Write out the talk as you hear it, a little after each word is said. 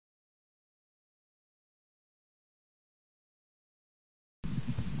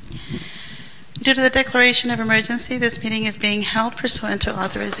Due to the declaration of emergency, this meeting is being held pursuant to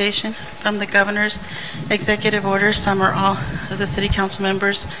authorization from the governor's executive order. Some or all of the city council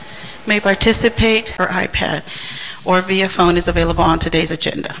members may participate or iPad or via phone is available on today's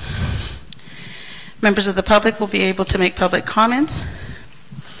agenda. Members of the public will be able to make public comments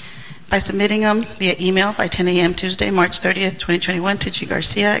by submitting them via email by 10 a.m. Tuesday, March 30th, 2021 to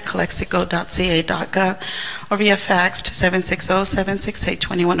ggarcia@calexico.ca.gov or via fax to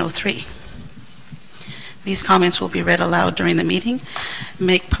 760-768-2103. These comments will be read aloud during the meeting.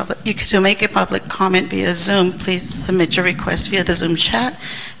 To make a public comment via Zoom, please submit your request via the Zoom chat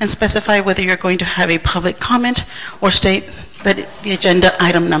and specify whether you're going to have a public comment or state the agenda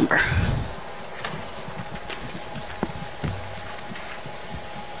item number.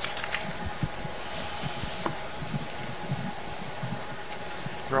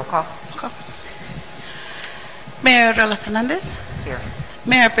 Roll call. Mayor Rola Fernandez. Here.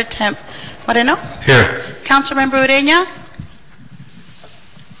 Mayor Pro Tem Moreno. Here. Councilmember Ureña.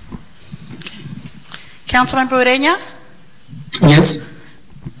 Okay. Councilmember Ureña. Yes.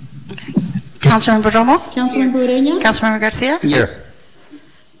 Okay. Councilmember Romo. Councilmember Ureña. Councilmember Garcia. Yes.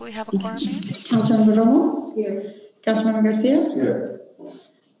 We have a quorum. Councilmember Romo. Here. Councilmember Garcia. Here.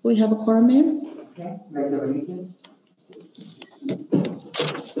 We have a quorum, Mayor. Okay. Pledge of allegiance.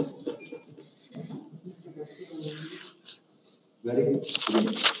 Ready?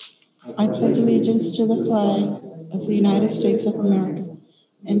 I pledge allegiance to the flag of the United States of America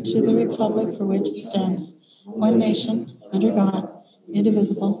and to the republic for which it stands, one nation, under God,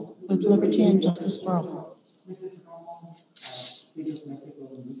 indivisible, with liberty and justice for all.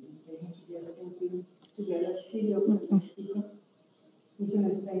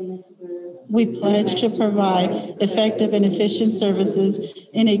 We pledge to provide effective and efficient services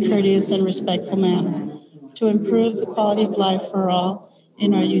in a courteous and respectful manner to improve the quality of life for all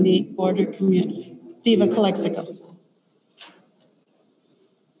in our unique border community. Viva Calexico.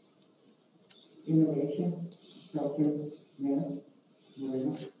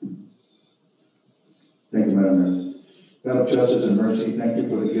 Thank you, Madam Mayor. God of justice and mercy, thank you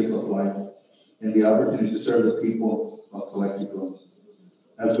for the gift of life and the opportunity to serve the people of Calexico.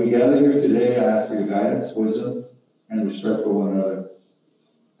 As we gather here today, I ask for your guidance, wisdom, and respect for one another.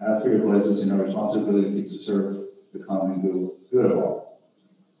 I ask for your blessings in our responsibility to serve the common good of all.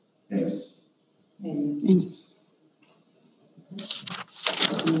 Amen. Amen.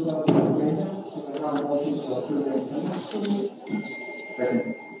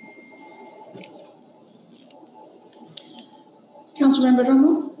 Councilmember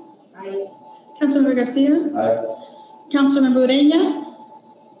Romo. Aye. Councilmember Garcia. Aye. Councilmember Ureña.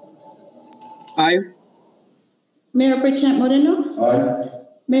 Aye. Mayor Pro Tem Moreno. Aye.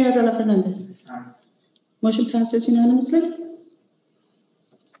 Mayor Rola Fernandez. Aye. Motion passes unanimously.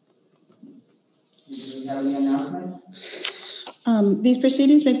 Do you have any announcements? These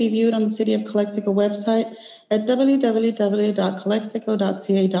proceedings may be viewed on the City of Calexico website at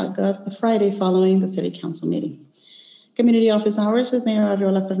www.calexico.ca.gov the Friday following the City Council meeting. Community office hours with Mayor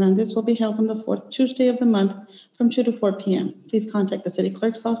Arreola Fernandez will be held on the fourth Tuesday of the month from 2 to 4 p.m. Please contact the City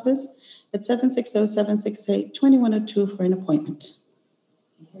Clerk's office at 760-768-2102 for an appointment.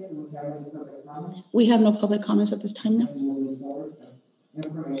 Okay, do we have any public comments? We have no public comments at this time now. Moving forward,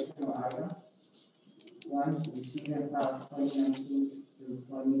 informational items. One, to receive and file 2019 through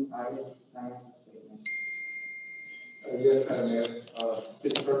 2020 financial statement. Yes, Madam Mayor.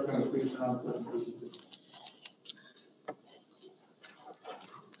 City Clerk, can you please turn on the presentation?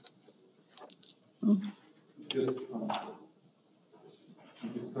 Just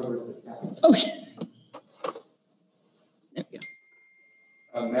covered the cap. Okay. There we go.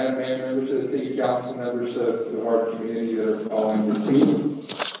 Madam Mayor, members of the City Council, members of the Hard community that are following this meeting,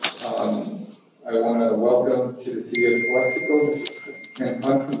 I want to welcome to the City of Calexico,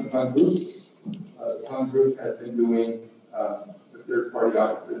 Mr. Hunt Group. The Hunt Group has been doing the third-party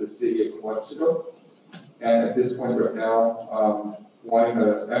audit for the City of Calexico. And at this point right now, wanting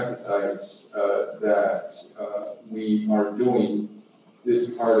to emphasize that we are doing this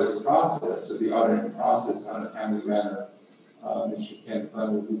part of the process, of the auditing process, on a timely manner. Mr. Ken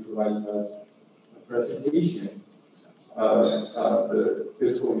Hunt will be providing us a presentation of the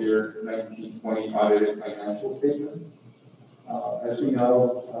fiscal year 1920 audited financial statements. As we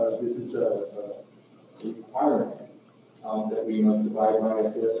know, this is a requirement that we must abide by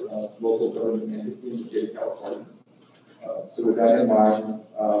as a local government entity in the state of California. So with that in mind,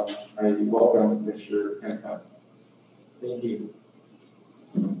 I welcome Mr. Ken Hunt. Thank you.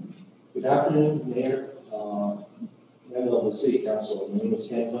 Good afternoon, Mayor, member of the City Council. My name is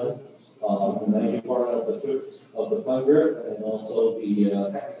Ken Hunt. I'm the managing partner of the fund group and also the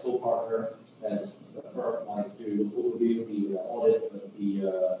technical partner as the firm might do, overview the audit of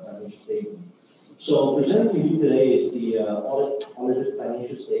the financial statement. So presenting to you today is the audited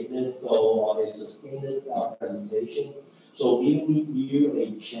financial statement. So it's a standard presentation. So giving you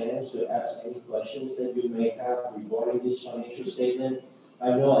a chance to ask any questions that you may have regarding this financial statement. I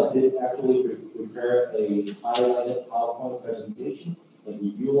know I did actually prepare a highlighted PowerPoint presentation, but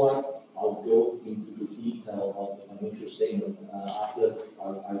if you like, I'll go into the detail of the financial statement after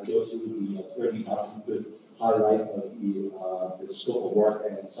I go through the 30,000 foot highlight of the scope of work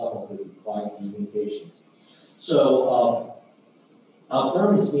and some of the client communications. So our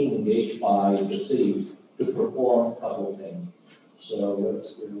firm is being engaged by the city to perform a couple of things. So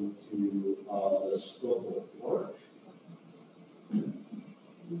let's go to the scope of work.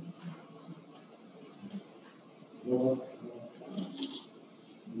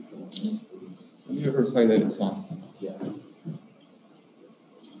 Have you ever played it song? Yeah.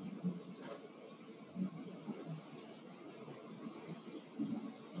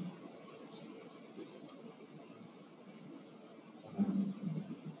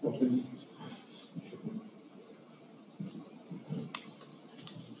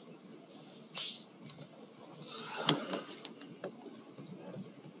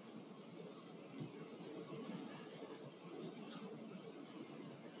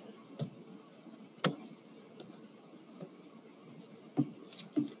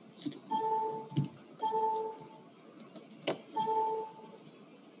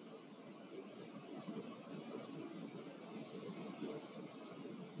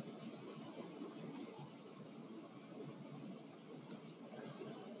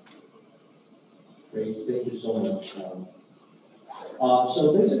 Great, thank you so much.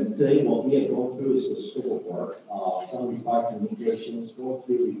 So basically today what we are going through is the scope of work, some required communications, going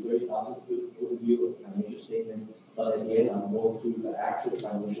through the 30,000 foot overview of the financial statement, but again, I'm going through the actual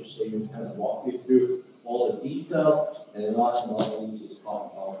financial statement, kind of walk you through all the detail, and then last but not least is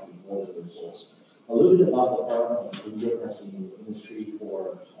talk about the audit results. A little bit about the firm. We has been in the industry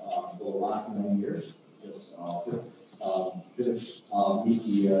for the last 9 years. Just finished our 9th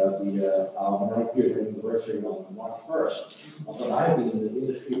year anniversary on March 1st. But I've been in the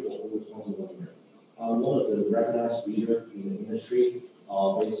industry for over 21 years. I'm one of the recognized leaders in the industry,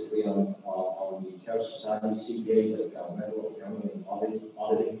 basically on the Carroll Society CPA, the Governmental Accounting and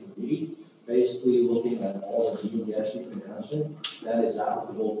Auditing Committee, basically looking at all the new ESG pronouncement that is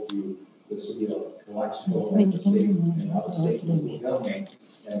applicable to the city of Calexico and the state and other state local government.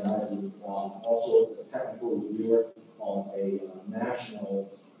 And I'm also a technical reviewer on a national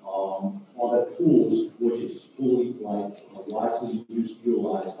audit tools, which is fully wisely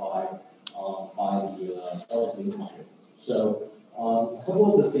utilized by the auditing industry. So a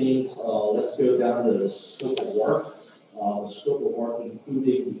couple of the things, let's go down to the scope of work. The scope of work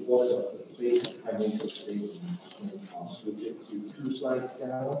including the audit of the basic financial statement. And I'll switch it to 2 slides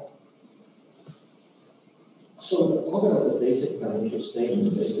down. So the audit of the basic financial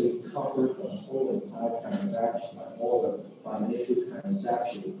statement basically covered the whole entire transaction, all the financial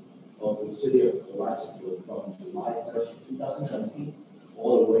transactions of the city of Calexico from July 1st, 2019,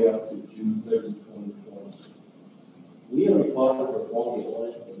 all the way up to June 30, 2020. We are required to perform the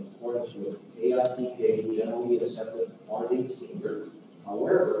audit in accordance with AICPA generally accepted auditing standard.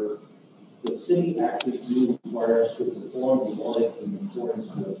 However, the city actually do require us to perform the audit in accordance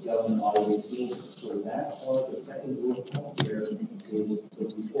with government auditing standards. So that's one of the second rule point here is the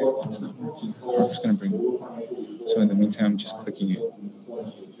report on the control. I'm just going to bring it. So in the meantime, I'm just clicking it.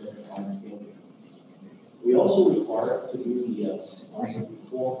 We also require to do the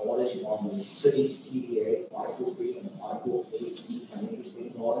report audit on the city's TDA 543 and 548 financial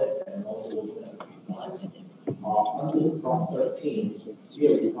statement audit, and also looking at the compliance. Under Prop 13, we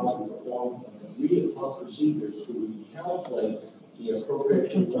are required to perform real-time procedures to recalculate the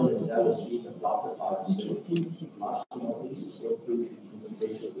appropriation limit that was being adopted by the city. Last but not least is go through the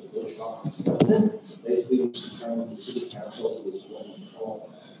implementation of the Bush government, basically determine the city council is going to control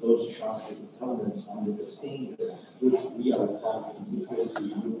those traffic elements under the standard, which we are required to communicate to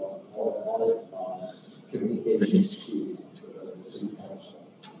you on audit communications to the city council.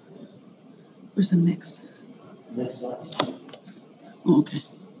 Where's the next? Next slide. Oh, okay.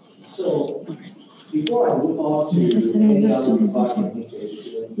 So, before I move on to any other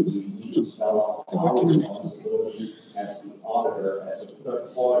communication, we need to spell out our responsibility as the auditor, as a third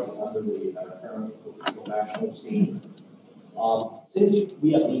party under the current professional standard. Since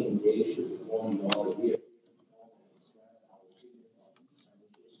we are being engaged to perform the audit, we are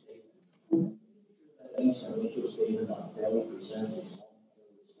these financial statements are fairly presented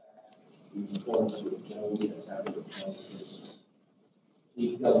in accordance with generally accepted accounting principles.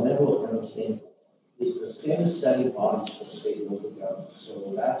 the governmental accounting standard is the standard setting body for state and local government.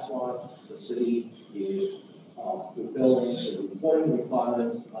 So that's why the city is fulfilling the reporting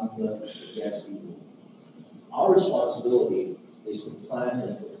requirements under the GASB rule. Our responsibility is to plan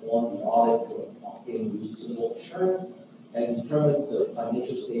and perform the audit to obtain reasonable assurance and determine the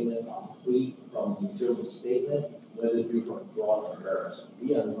financial statement are free from material statement, whether due from fraud or errors.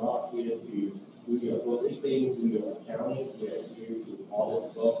 We are not here to do your bookkeeping, do your accounting. We are here to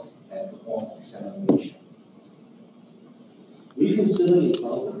audit books and perform examination. We consider the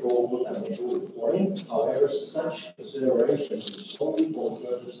controllable financial reporting. However, such consideration is solely for the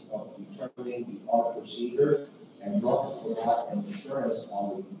purpose of determining the audit procedure and not to provide an assurance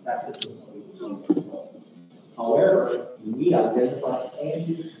on the effectiveness of the internal control. However, we identify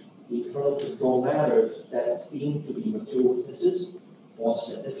any internal control matters that seem to be material weaknesses or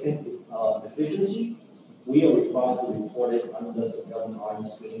significant deficiency. We are required to report it under the government item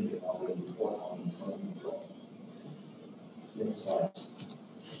standard of the report on internal control. Next slide.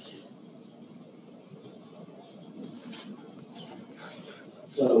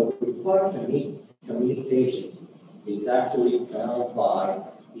 So required communications is actually found by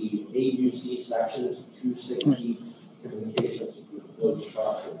the AUC sections 260 communications with those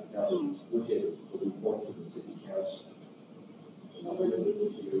charged with governments, which is the report to the city council. Go to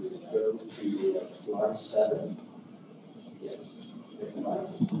slide 7. Yes, next slide.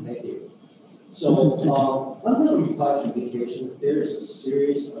 Thank you. So, under the required communication, there is a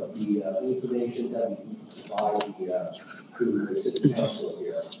series of the information that we provide to the city council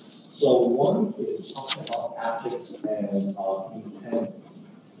here. So, one is talking about ethics and independence.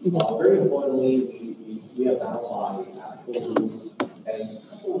 Very importantly, we are bound by ethical rules and a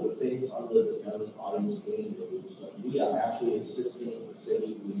couple of the things under the government auditing standards, but we are actually assisting the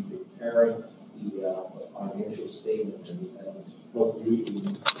city in preparing the financial statement and both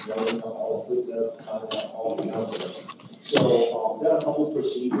reading, knowing all of the all the others. So there are a couple of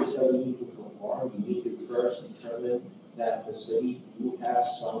procedures that we need to perform. We need to first determine that the city will have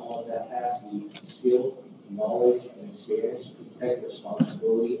someone that has the skill, knowledge, and experience to take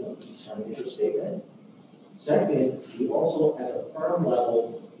responsibility of each financial statement. Second, we also at a firm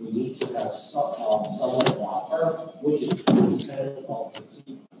level, we need to have someone in our firm, which is independent of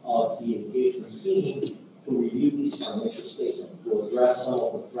the engagement team, to review these financial statements, to address some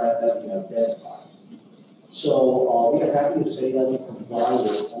of the threats that we identified. So we are happy to say that we comply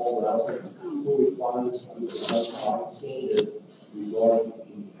with all relevant requirements under the government auditing standard regarding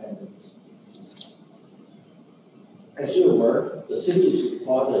independence. As you're aware, the city is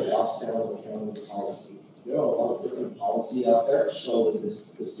required to adopt sound accounting policy. There are a lot of different policies out there, so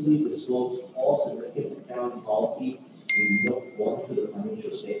the city discloses all significant accounting policy in note 1 to the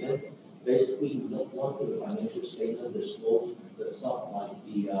financial statement. Basically, note 1 to the financial statement discloses the something like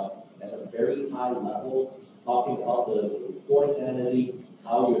the at a very high level, talking about the reporting entity,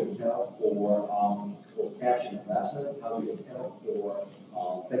 how you account for cash and investment, how you account for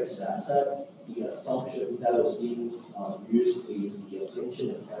fixed asset, the assumption that was being used in the pension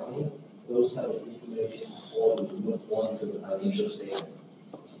accounting, those type of information all note 1 to the financial statement.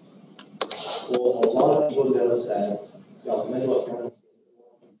 For a lot of people knows that governmental accounting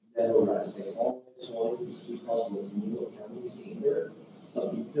standards, they always want to keep up with new accounting standard,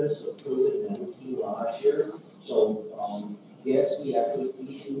 but because of COVID-19 last year, so GASB actually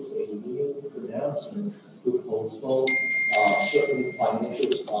issued a new pronouncement to postpone certain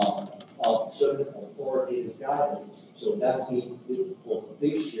financial, certain authoritative guidance. So that's means for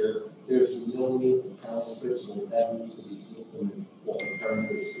this year, there's no new accounting principle that needs to be implemented for the current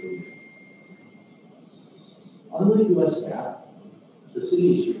fiscal year. Under the U.S. GAAP, the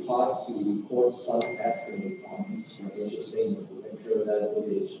city is required to report some estimate on these financial statements to make sure that it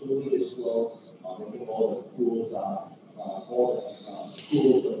is fully disclosed, making all the tools of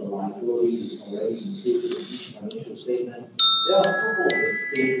the liability is already included in each financial statement. There are a couple of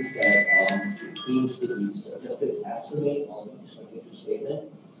things that seems to be subjective estimate on each financial statement.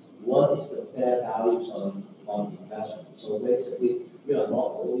 One is the fair values on investment. So basically, we are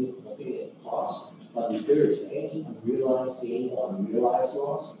not only looking at cost, but if there is any unrealized gain or unrealized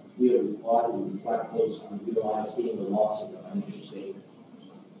loss, we are required to reflect those unrealized gain or loss in the financial statement.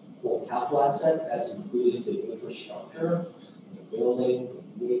 For capital asset, that's including the infrastructure, the building,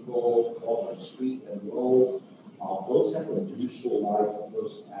 the vehicle, all the street and roads. Those have a useful life of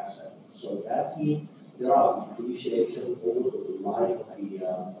those assets. So that means there are depreciation over the life of the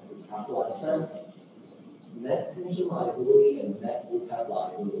capital asset, net pension liability, and net OPEB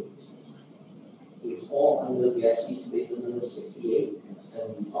liabilities. It's all under the GASB statement number 68 and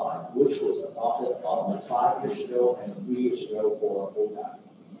 75, which was adopted on the 5 years ago and 3 years ago for OPEB.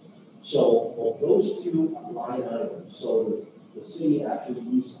 So for those two line items, so the city actually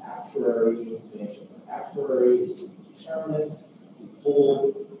used actuary information. Actuary is to determine the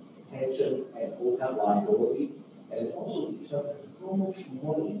total pension and OPEB liability, and also determine how much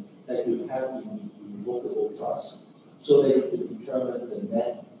money that you have in revocable trust, so that you can determine the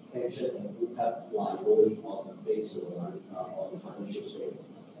net pension and OPEB liability on the face of on the financial statement.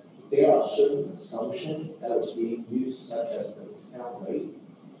 There are certain assumptions that was being used, such as the discount rate.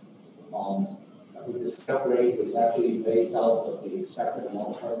 The discount rate is actually based out of the expected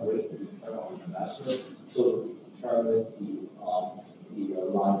long-term rate of return on investment, so to determine the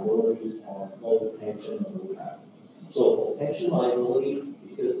liabilities on both pension and OPEB. So for pension liability,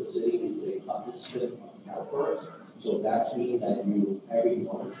 because the city is a participant of CalPERS, so that means that you every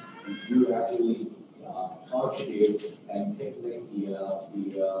month you do actually contribute and make the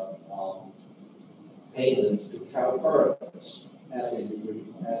payments to CalPERS as a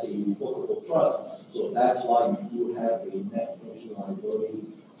revocable trust. So that's why you do have a net pension liability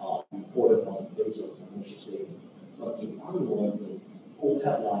reported on the face of the financial statement. But the other one, the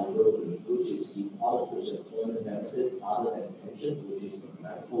OPEB liability, which is the outputs employment benefit other than pension, which is the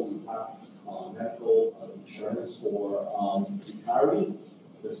medical insurance for retiree,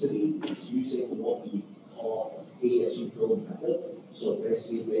 the city is using what we call pay-as-you-go method. So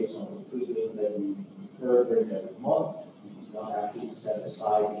basically, based on the premium that we incur during every month, we do not actually set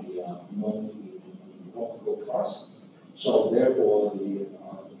aside the money in multiple trusts. So therefore, the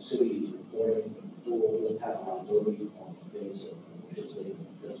city is reporting total impact liability on the base of the financial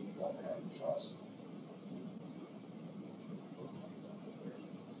statement because we don't have any trust.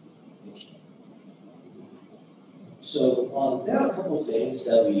 So there are a couple of things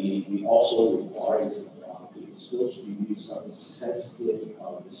that we also require is to disclose to you some sensitive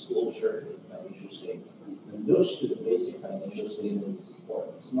disclosure in the financial statement. The notes to the basic financial statement is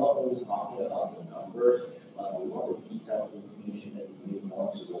important. It's not only talking about the number, but a lot of detailed information that you may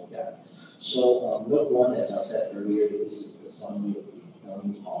want to look at. So note one, as I said earlier, this is the summary of the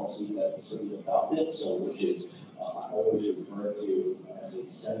accounting policy that the city adopted, so which is I always refer to as a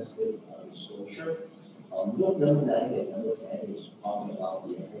sensitive disclosure. Note number 9 and number 10 is talking about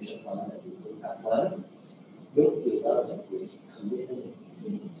the pension plan and the impact plan. Note 11 is commitment and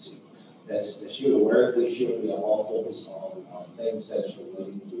contingency. As you're aware, this year we are all focused on things that's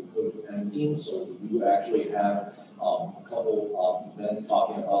relating to COVID-19. So we do actually have a couple of events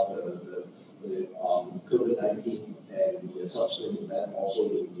talking about the COVID-19 and the subsequent event, also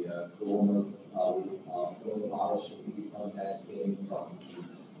the coronavirus that's came from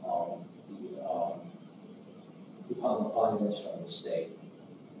the Department of Finance from the state.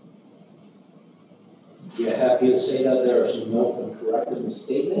 We are happy to say that there is no incorrect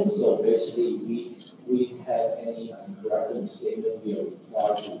misstatement. So basically, we have any incorrect misstatement, we are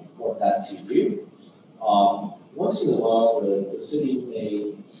required to report that to you. Once in a while, the city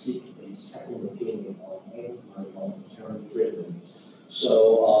may seek a second opinion on any current treatment.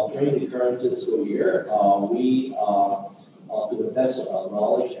 So during the current fiscal year, we to the best of our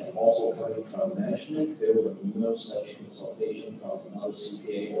knowledge and also coming from management, there will be no such consultation from another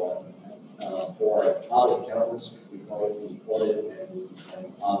CPA or other accountants regarding the audit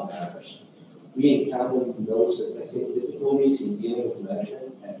and other matters. We encountered no significant difficulties in dealing with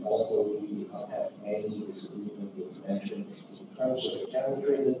management, and also we did not have any disagreement with management in terms of accounting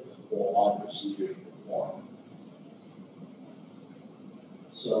treatment or our procedures performed.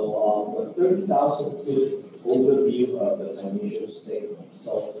 So the 30,000-foot overview of the financial statement.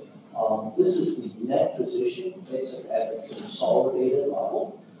 So this is the net position based at the consolidated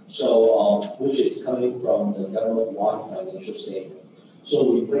level. So which is coming from the government-wide financial statement.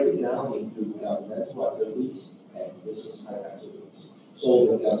 So we break it down into governmental activities and business type activities. So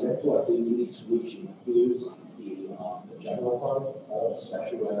the governmental activities, which includes the general fund, all the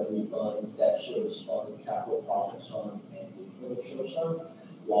special revenue fund, debt service fund, capital projects fund, and the insurance fund.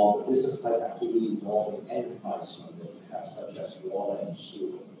 While the business type activity is all the enterprise fund that we have, such as water and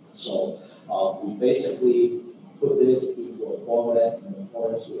sewer. So we basically put this into a format in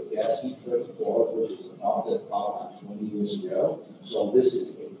accordance with GASB 34, which is adopted about 20 years ago. So this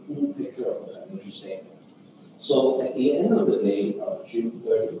is a full picture of the financial statement. So at the end of the day, June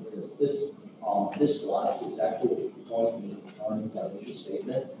 30th, because this slide is actually a point in the current financial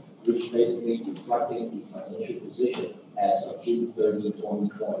statement, which basically reflecting the financial position as of June 30,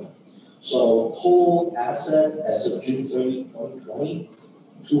 2020. So total asset as of June 30, 2020,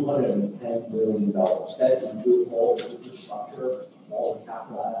 $210 million. That's include all the infrastructure, all the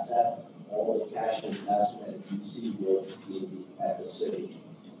capital asset, all the cash investment you see at the city.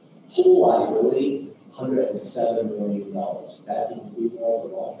 Total liability, $107 million. That's including all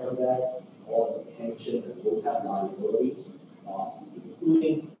the long-term debt, all the pension and OPEB liabilities,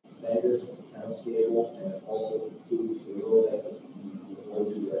 including vendors and accounts payable, and also includes the payroll that go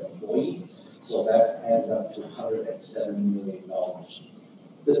to the employee. So that's added up to $107 million.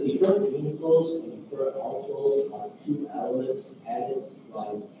 The deferred inflows and deferred outflows are two elements added by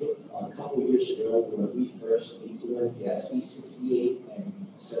a couple of years ago when we first implemented the SB 68 and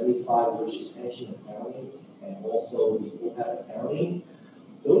 75, which is pension accounting, and also the OPEB accounting.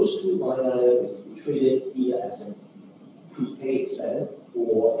 Those two line items we treated either as a prepaid expense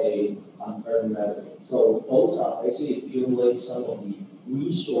or a unearned revenue. So those are basically accumulate some of the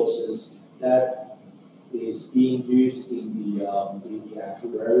resources that is being used in the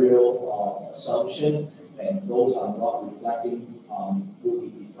actuarial assumption, and those are not reflecting will be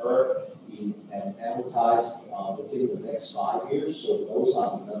deferred and amortized within the next 5 years. So those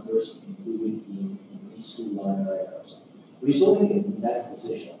are the numbers included in these two line items. Resulting in net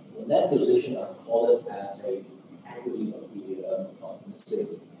position. The net position, I call it as a equity of the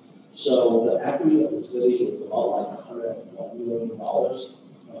city. So the equity of the city is about like $101 million,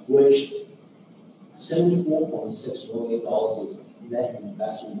 of which $74.6 million is net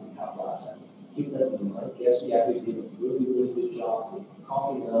investment in capital asset. Keep that in mind. Yes, we actually did a really, really good job in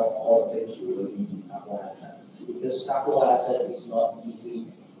carving out all the things relating to capital asset. Because capital asset is not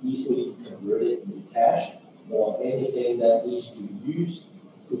easily converted into cash, or anything that needs to be used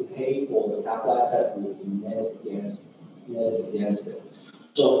to pay for the capital asset will be netted against it.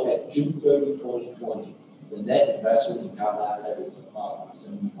 So at June 30, 2020, the net investment in capital asset is about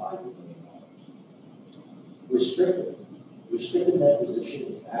 $75 million. Restricted net position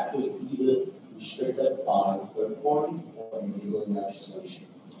is actually either restricted by third party or enabling legislation.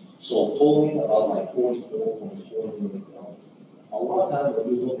 So totaling about like $44.4 million. A lot of times when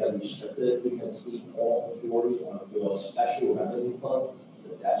we look at restricted, we can see all majority of your special revenue fund,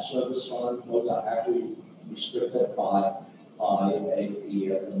 the debt service fund, those are actually restricted by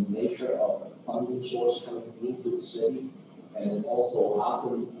the nature of the funding source coming into the city. And also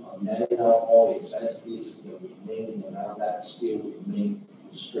after netting out all the expenses, this is the remaining amount that still remain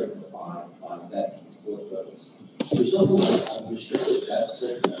restricted by that purpose. Resulting in a restricted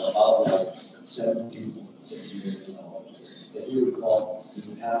deficit of about like $17.6 million. If you recall, in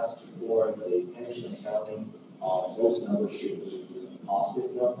the past for the pension accounting, those numbers should be a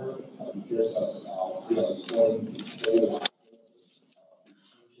positive number because of going before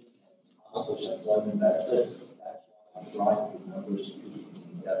which employment benefit. That's why I'm driving the numbers to the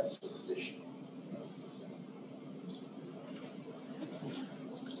deficit position.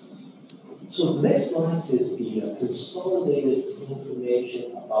 So the next slide is the consolidated information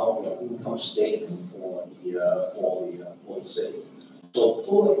about the income statement for the city. So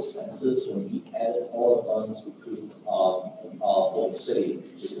total expenses when we added all the funds between for the city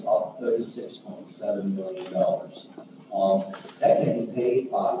is about $36.7 million. That can be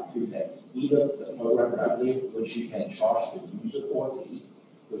paid by two things: either the program revenue, which you can charge the user for fee,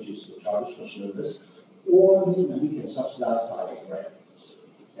 which is the charge for service, or we can subsidize by a grant.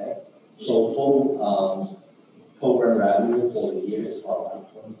 Okay. So total program revenue for the year is about like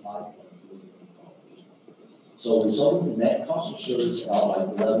 $25.3 million. So resulting in net cost of service about like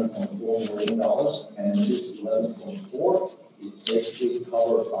 $11.4 million, and this 11.4 is basically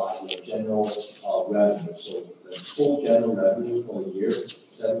covered by the general revenue. So the full general revenue for the year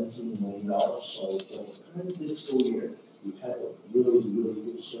 $17 million. So for the current fiscal year, we have a really, really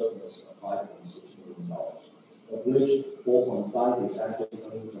good surplus of $5.6 million. Of which 4.5 is actually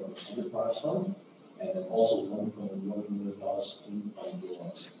coming from the enterprise fund, and then also $1.1 million from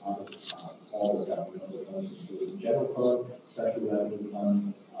all the governmental funds, including general fund, special revenue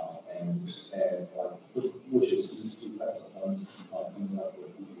fund, and which is these two types of funds coming up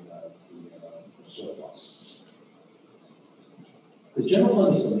with the surplus. The general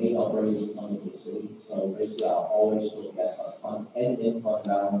fund is the main operating fund of the city, so basically I'll always look at a fund end fund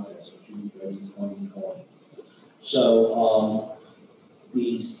balance as of June 30, 2020. So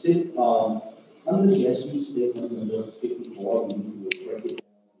the city, under the SB statement number 54, we need to break it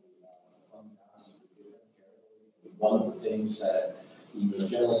down. One of the things that the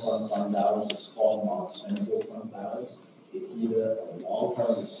general fund balance is called non-spendable fund balance. It's either a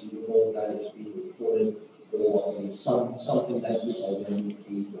long-term receivable that is being reported or something that you already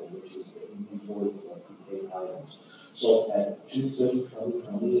paid for, which is the inventory for prepaid items. So at June 30,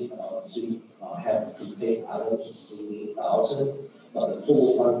 2020, city had prepaid items of $88,000, but the total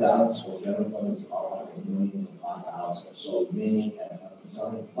fund balance for general fund is about $1,005,000. So remaining at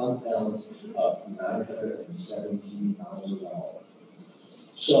some fund balance of $917,000.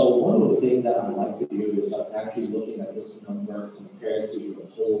 So So one of the things that I'd like to do is I'm actually looking at this number compared to the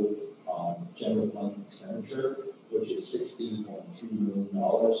whole general fund expenditure, which is $16.2 million.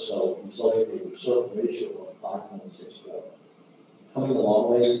 So resulting in a reserve ratio of 5.64. Coming a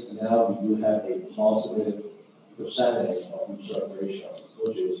long way, now we do have a positive percentage of reserve ratio,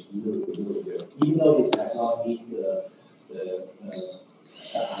 which is really, really good. Even though it has not meet the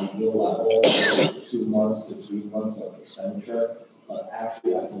ideal level of 2 months to 3 months of expenditure, but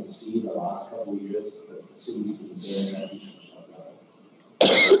actually I can see the last couple of years that the city's been doing at each level.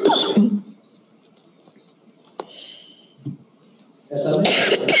 As I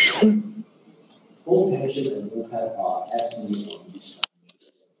mentioned, both pension and OPEB are estimated on each financial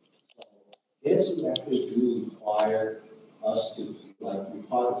statement. So yes, we actually do require us to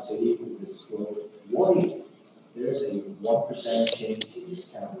require the city to disclose what if there's a 1% change in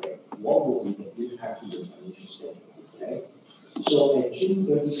discount rate, what will be the impact to the financial statement? Okay. So at June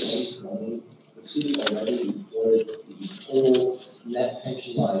 30, 2020, the city already reported the total net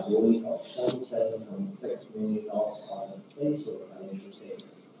pension liability of $27.6 million on the face of the financial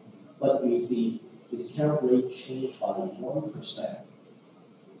statement. But if the discount rate changed by 1%,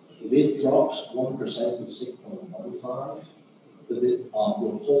 if it drops 1% to 6.15, the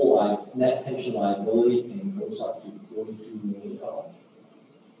whole net pension liability can goes up to $42 million.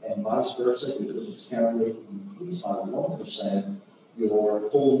 And vice versa, if the discount rate increased by 1%, your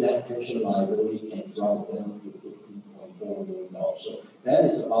whole net pension liability can drop down to $15.4 million. So that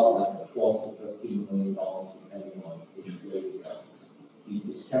is about like $12 to $13 million depending on which way you go. The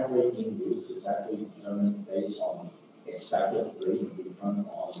discount rate increase is actually determined based on expected rate of return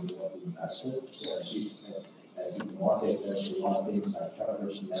on your investment. So as the market, there's a lot of things like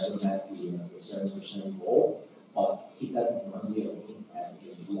Travelers never met the 7% goal, but keep that in mind, looking at the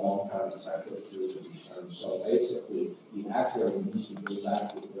long-term expected rate of return. So basically, the actuary needs to go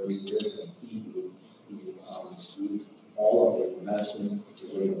back to 30 years and see all of the investment, the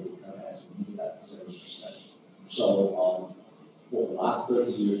rate of return has to meet that 7%. So for the last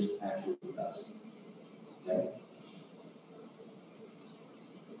 30 years, actually it doesn't. Okay.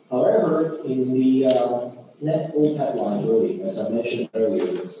 However, in the net OPEB liability, as I mentioned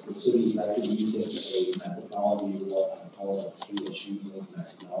earlier, the city is actually using a methodology, what I call a PSU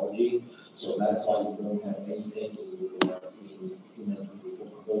methodology. So that's why you don't have anything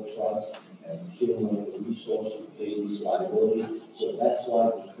in trust and accumulate the resource to pay this liability. So that's why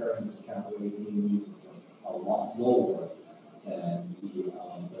the current discount rate being used is a lot lower than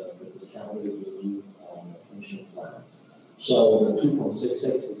the discount rate we use on the pension plan. So the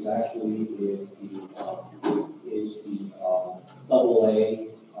 2.66 is actually AA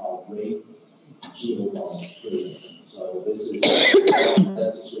rate GO bond period. So this is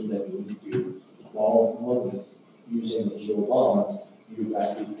let's assume that you need to borrow money using the GO bonds, you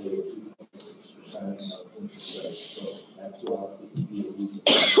actually pay 2.66% of interest rate. So that's what the DOE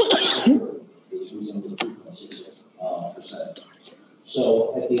is using the 2.66%. So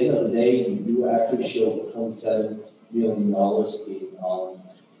at the end of the day, you do actually show $27 million in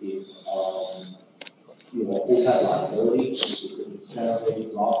OPEB liability. If the discount rate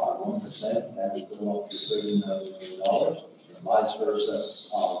dropped by 1%, that would go up to $39 million. And vice versa,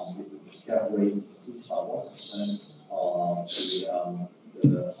 if the discount rate increased by 1%,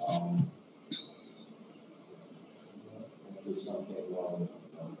 there's something wrong with the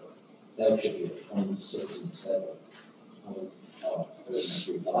number. That should be a 26 instead of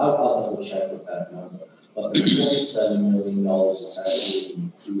 33. But I'll double check with that number. But the $27 million is actually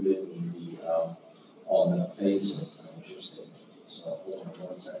included in the on the face of the financial statement. So hold on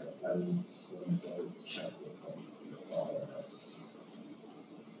 1 second. Let me go check with them.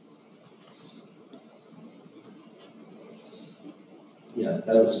 Yeah,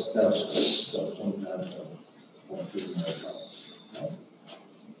 that was correct. So $29.3 million. Okay.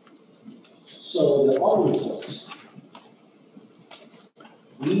 So the audit results.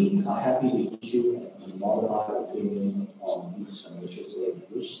 We are happy to issue a modified opinion on these financial statements,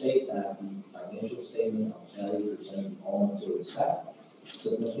 which state that the financial statement are fairly presented in all material respect.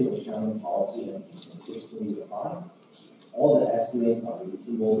 Significant accounting policy has been consistently applied. All the estimates are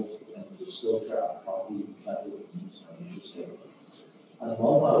reasonable and the disclosure are properly reflected in these financial statements. A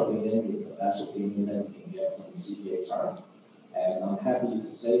modified opinion is the best opinion that you can get from the CPA firm. And I'm happy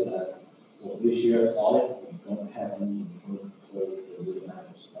to say that for this year's audit, we don't have any internal control over the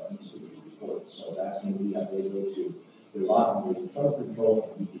matters that needs to be reported. So that's when we are able to rely on the internal control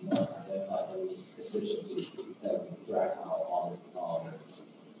and we do not identify any deficiencies that would drag our audit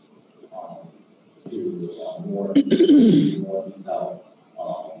to more detailed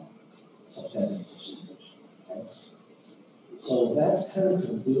substantive procedures. Okay? So So that's kind of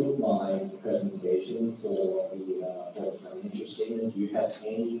conclude my presentation for the financial statement. Do you have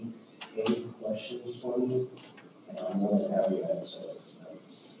any questions for me? And I'm more than happy to answer.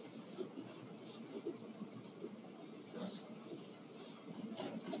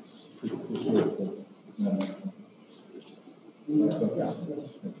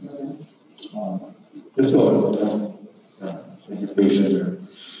 Just go ahead.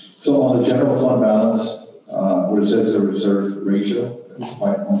 So on the general fund balance, where it says the reserve ratio, it's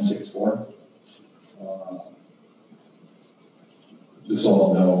 5.64. Just so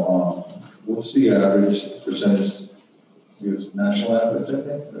I'll know, what's the average percentage? Use national average, I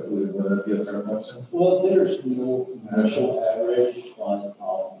think. Would that be a fair question? Well, there's no national average, but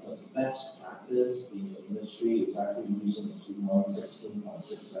the best practice in the industry is actually using 2 months,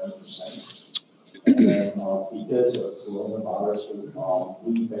 16.67%. And because of coronavirus,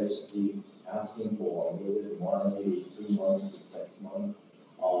 we basically asking for a little bit more, maybe 3 months to 6 months.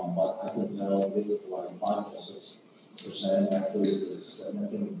 But I can tell if it's like 5 or 6%, actually is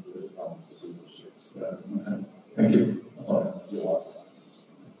significantly good from the previous years. Okay. Thank you. That's all. You're welcome.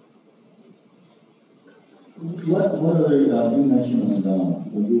 What other, you mentioned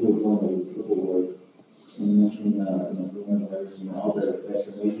when you were going to triple work, and you mentioned, coronavirus and all that affects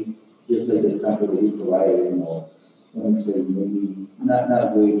it, maybe just like the example that you provided, when you say maybe,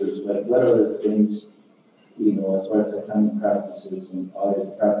 not waivers, but what other things, as far as accounting practices and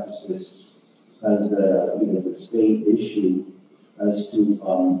audit practices, as the state issue as to,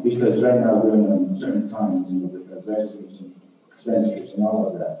 because right now we're in uncertain times, with the revenues and expenditures and all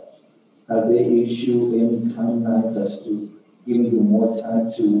of that. Have they issued any timelines as to giving you more time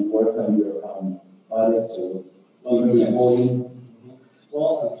to work on your audits or reporting?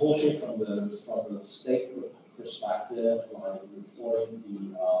 Well, unfortunately, from the state perspective, like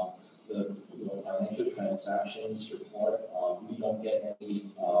reporting the financial transactions report, we don't get any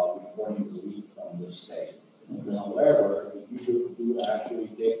reporting relief from the state. However, if you do actually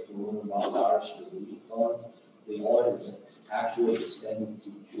get coronavirus relief funds, the audit is actually extended to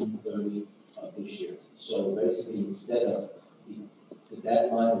June 30 of this year. So basically, instead of the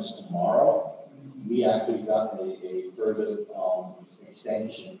deadline is tomorrow, we actually got a further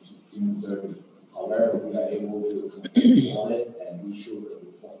extension to June 30. However, we are able to complete the audit and issue the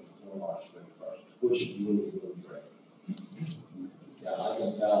report before March 31st, which is really, really great. Yeah, I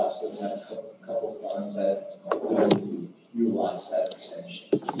can tell I still have a couple of funds that really utilize that extension.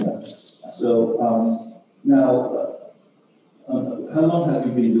 Yeah. So, now, how long have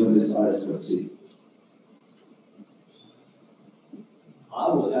you been doing this audit for the city?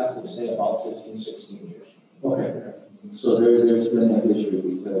 I would have to say about 15, 16 years. Okay. So there's been a history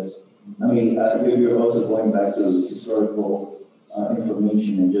because, you're also going back to historical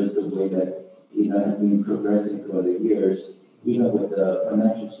information and just the way that it has been progressing throughout the years, even with the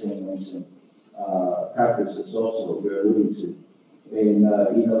financial statements and practices also we're alluding to. And,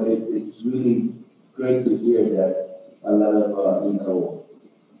 it's really great to hear that a lot of,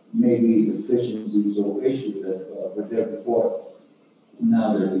 maybe deficiencies or issues that were there before,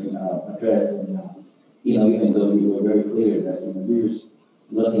 now they're being addressed. And, even though you were very clear that, we were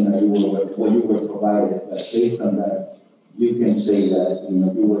looking at what you were provided, that based on that, you can say that,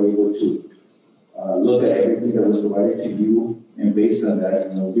 you were able to look at everything that was provided to you, and based on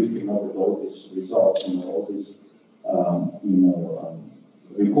that, you came up with all these results, all this,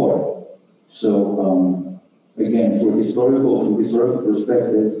 report. So, again, from historical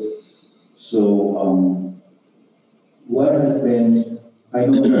perspective, so, what has been, I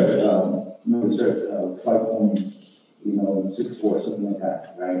know that, research, 5.64, something like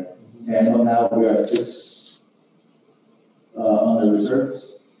that, right? And now we are at 6 on the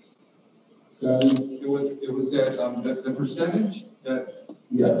reserves. It was that, the percentage that.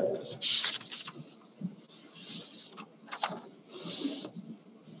 Yeah.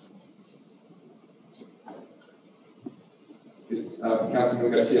 It's,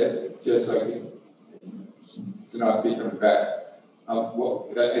 Councilman Garcia, just so I can, so now I speak from the back. Well,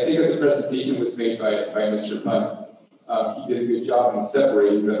 I think as the presentation was made by Mr. Pun, he did a good job in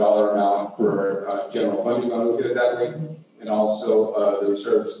separating the dollar amount for general fund, you want to look at it that way, and also the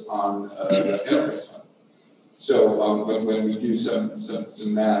reserves on the enterprise fund. So when we do some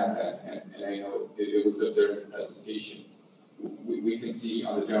math, and I know it was up there in the presentation, we can see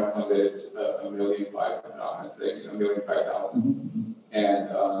on the general fund that it's $1,500,000, and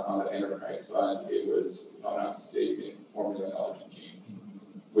on the enterprise fund it was, if I'm not mistaken, $4 million and change,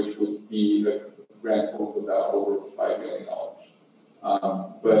 which would be a grand total of about over $5 million.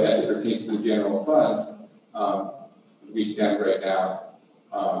 But as it pertains to the general fund, we stand right now,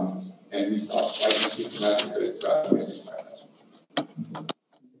 and we saw a slight increase from last year, but it's about $1,500,000.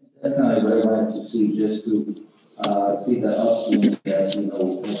 that's kind of what I wanted to see, just to see the upswing that, has been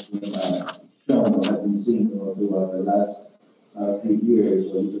shown or has been seen throughout the last few years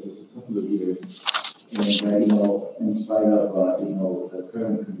or even a couple of years. And, in spite of, the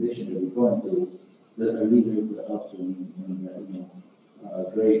current condition that we're going through, there's a really good upswing and,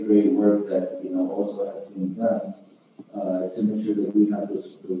 great work that, also has been done to make sure that we have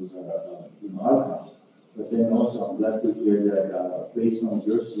those outcomes. But then also, I'm glad to hear that based on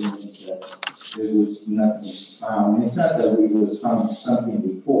your statement that there was nothing found. And it's not that we was found something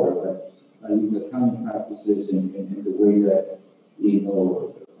before, but the accounting practices and the way that,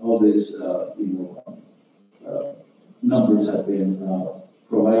 all this, numbers have been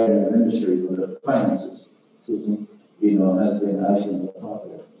provided and administered for the finances, has been actually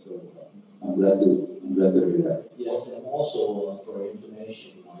popular. So I'm glad to hear that. Yes, and also for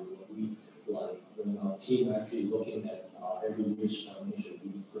information, when our team actually looking at every year's financial,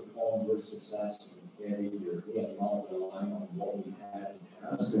 we perform risk assessment every year. We have not relying on what we had in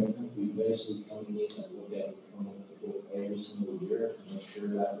house. We basically come in and look at internal control every single year to make sure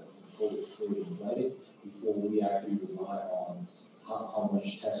that the control is fully in place before we actually rely on how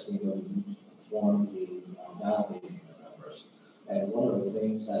much testing that we need to perform in validating the numbers. And one of the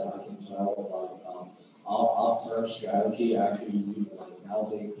things that I can tell about our firm strategy, actually we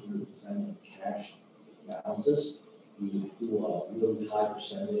validate 100% of cash balances. We do a really high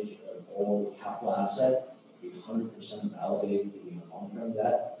percentage of all capital asset. We 100% validate the long-term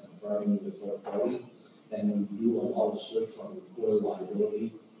debt, confirming with third party. And we do a lot of search on reported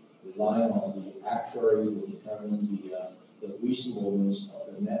liability, relying on the actuary to determine the reasonableness of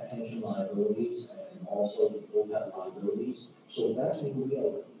the net pension liabilities and also the OPEB liabilities. So that's when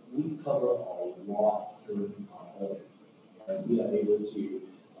we cover a lot during our audit. And we are able to,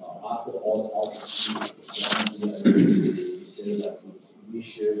 after all the we are able to say that we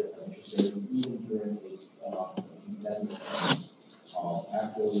share the financial statement even during the pandemic.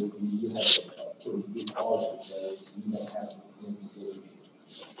 After we have a pretty big audit because we don't have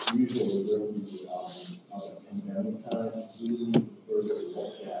usually during the pandemic time, we further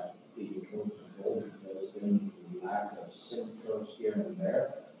look at the internal control because then the lack of signatures here and there.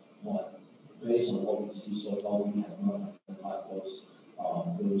 But based on what we see so far, we have not identified those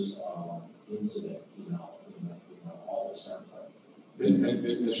incidents, in all the sample. And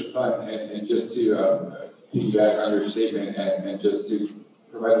Mr. Pun, and just to piggyback on your statement and just to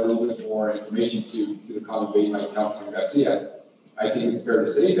provide a little bit more information to the comment made by Councilman Garcia, I think it's fair to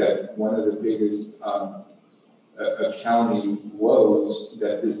say that one of the biggest accounting woes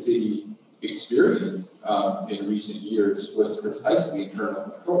that the city experienced in recent years was precisely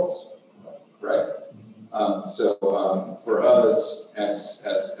internal controls, right? So for us as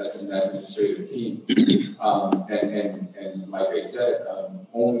an administrative team, and like I said,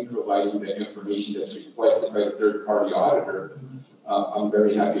 only providing the information that's requested by the third-party auditor, I'm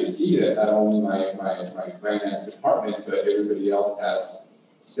very happy to see that not only my finance department, but everybody else has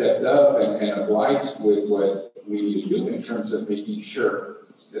stepped up and obliged with what we need to do in terms of making sure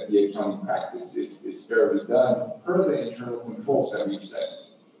that the accounting practice is fairly done per the internal controls that we've set.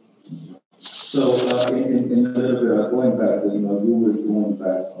 So in a little bit of going back, you were going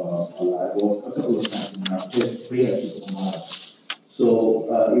back a lot, well, a couple of times now, so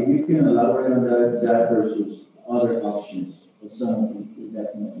if you can elaborate on that versus other options, if someone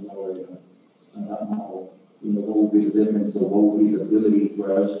that can elaborate on that model, what would be the difference, or what would be the ability for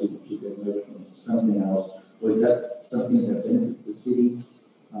us to get rid from something else? Or is that something that benefits the city,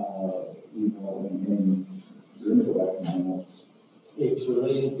 and let me go back to my notes. It's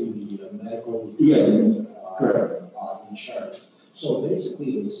related to the medical correct. Insurance. So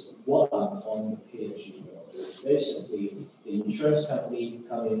basically, it's what I'm calling the PHU bill. It's basically the insurance company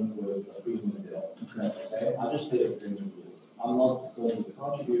come in with a premium bill. Okay, I just pay a premium bill. I'm not going to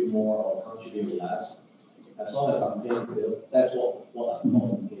contribute more or contribute less. As long as I'm paying the bills, that's what I'm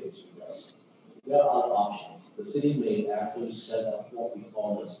calling the PHU bill. There are other options. The city may actually set up what we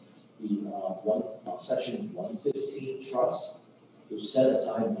call as the Section 115 trust, to set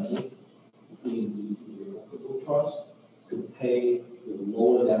aside money in the irrevocable trust to pay to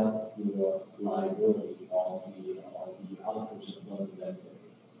lower down your liability on the outputs of one benefit.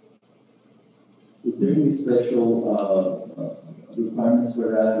 Is there any special requirements for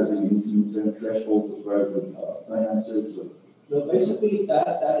that, or do you need to meet certain thresholds as far as finances? Or? No, basically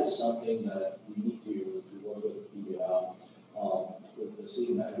that is something that we need to work with the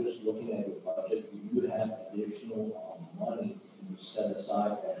city managers looking at your budget. You have additional money set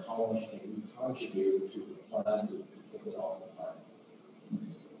aside, and how much can you contribute to the plan to take it off the plan.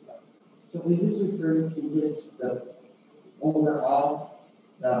 So we just refer to this the overall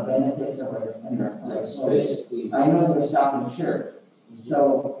the benefits of our defender. Like, so basically, I know they're stop and share.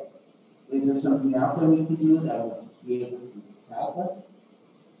 So is there something else that we can do that would be able to help us?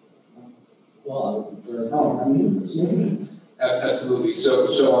 well, I would prefer. Oh, I mean, maybe. Absolutely. So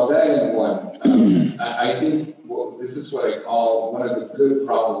on that end, one, I think, well, this is what I call one of the good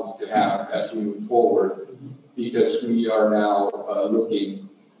problems to have as we move forward, because we are now looking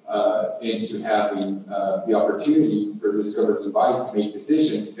into having the opportunity for this governing body to make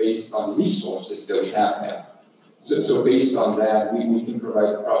decisions based on resources that we have now. So based on that, we can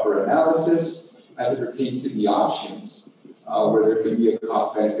provide the proper analysis as it pertains to the options, where there could be a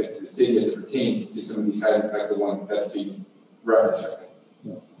cost benefit to the city as it pertains to some of these items like the one that's being referenced right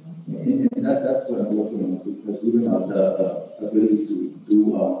now. And that's what I'm looking at, because even the ability to do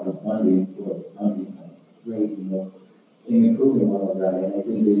the funding for funding rate, in improving all of that, and I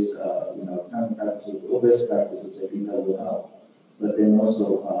think this, common practices or best practices, I think that will help. But then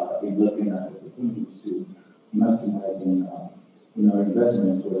also in looking at opportunities to maximizing,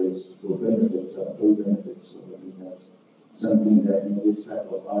 investments, whether it's for benefits, employee benefits, or I think that's something that this type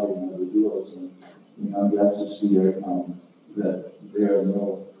of audit reveals. And I'm glad to see that there are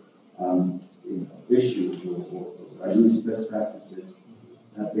no issues or at least best practices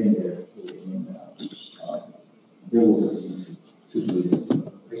have been there in building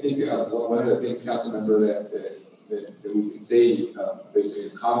I think one of the things, council member, that we can say, basically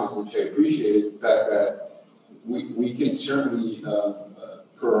in comment, which I appreciate, is the fact that we can certainly,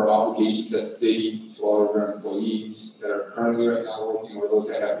 per our obligations as a city to all of our employees that are currently right now working or those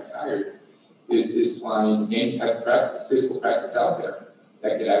that have retired, is find any type of practice, fiscal practice out there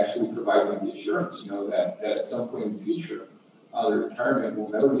that could actually provide them the assurance, that at some point in the future, their retirement will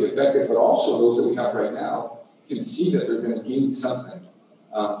never be affected, but also those that we have right now can see that they're going to gain something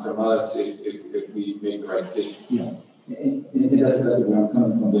from us if we make the right decision. Yeah, and that's exactly where I'm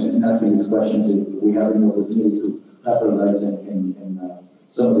coming from, and asking these questions, if we have any opportunities to capitalize in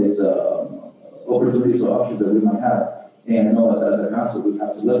some of these opportunities or options that we might have. And I know as a council, we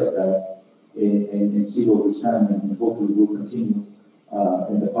have to look at that and see where we stand, and hopefully we'll continue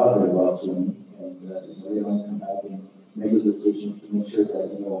in the positive route soon. And they want to come back and make the decisions to make sure that,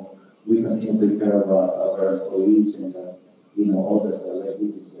 we continue to take care of our employees and, all the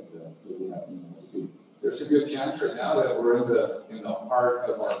liabilities that we have in the city. There's a good chance right now that we're in the heart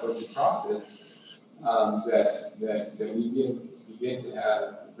of our budget process, that we begin to have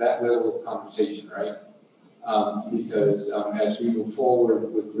that level of conversation, right? Because as we move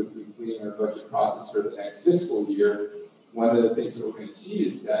forward with completing our budget process for the next fiscal year, one of the things that we're going to see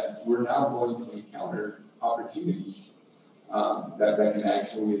is that we're now going to encounter opportunities that can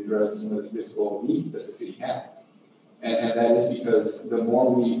actually address some of the fiscal needs that the city has. And that is because the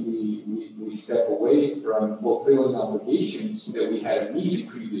more we step away from fulfilling obligations that we had in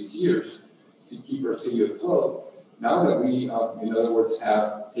previous years to keep our city afloat, now that we, in other words,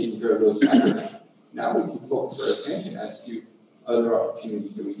 have taken care of those matters, now we can focus our attention as to other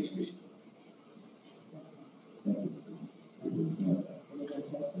opportunities that we can meet.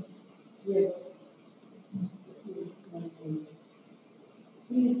 Yes.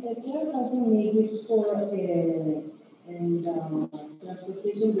 Please, the chair has made this for and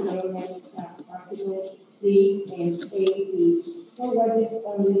transportation development article 3 and 80. So what is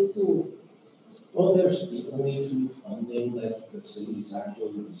only 2? Well, there's the only 2 funding that the city is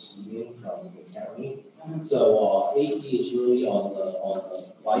actually receiving from the county. So 80 is really on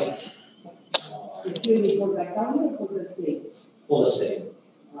the bike. Excuse me, for the county or for the state? For the state.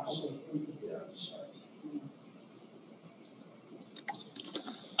 Okay, thank you. Yeah, I'm sorry.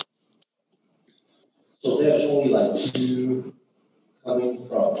 So there's only like 2 coming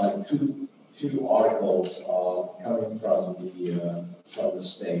from like two articles coming from the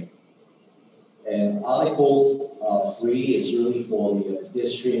state. And Article 3 is really for the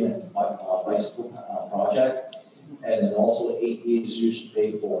pedestrian and bicycle project. And then also 8 is used to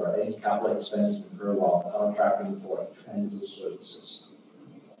pay for any capital expense incurred while contracting for transit services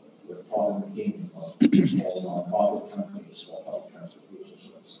with Profit McKinney and non-profit companies for public transportation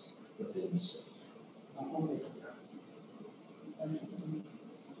services within the city.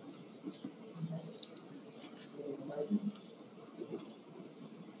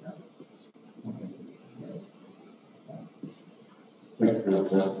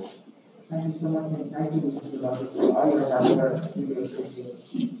 Thank you so much, and thank you, Mr. Lopez, for all your hard work. We really appreciate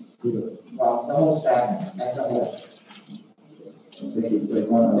it. Well, the whole staff, as a whole. Thank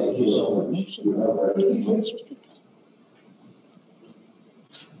you so much.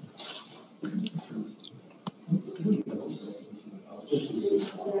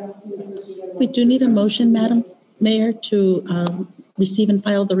 We do need a motion, Madam Mayor, to receive and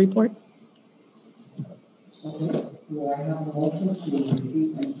file the report. Okay, do I have a motion to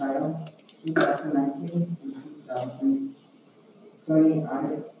receive and file 2019 and 2020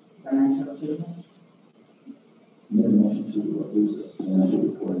 audit financial statements? Make a motion to approve the financial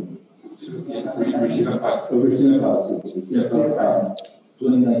reporting. Receive and file. Receive and file, yes.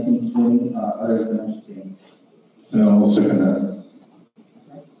 2019-20 other financial statements. And I'll second that.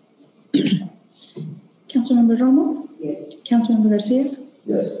 Councilmember Romo? Yes. Councilmember Garcia?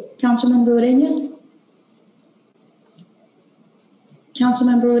 Yes. Councilmember Ureña?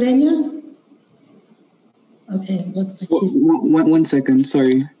 Councilmember Ureña? Okay, looks like he's. One second,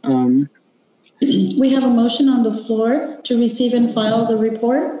 sorry. We have a motion on the floor to receive and file the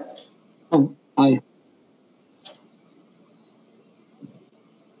report. Oh, aye.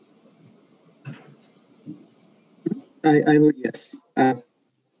 I vote yes. Aye,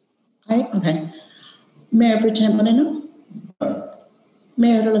 okay. Mayor Pro Tem Moreno?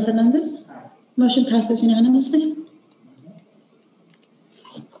 Mayor Rola Fernandez? Motion passes unanimously.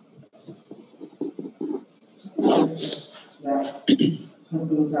 That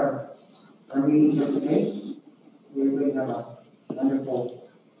concludes our meeting for today. We're going to have a wonderful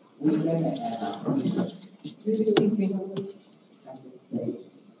weekend and Easter.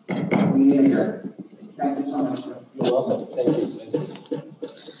 We adjourn. Thank you so much. You're welcome.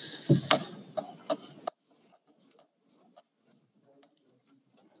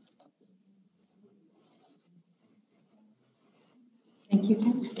 Thank you.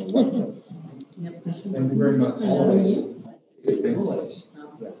 Thank you. Thank you very much. Always. Always.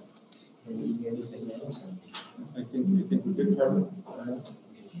 Anything else? I think we did cover it.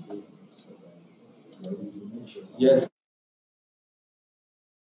 Yes.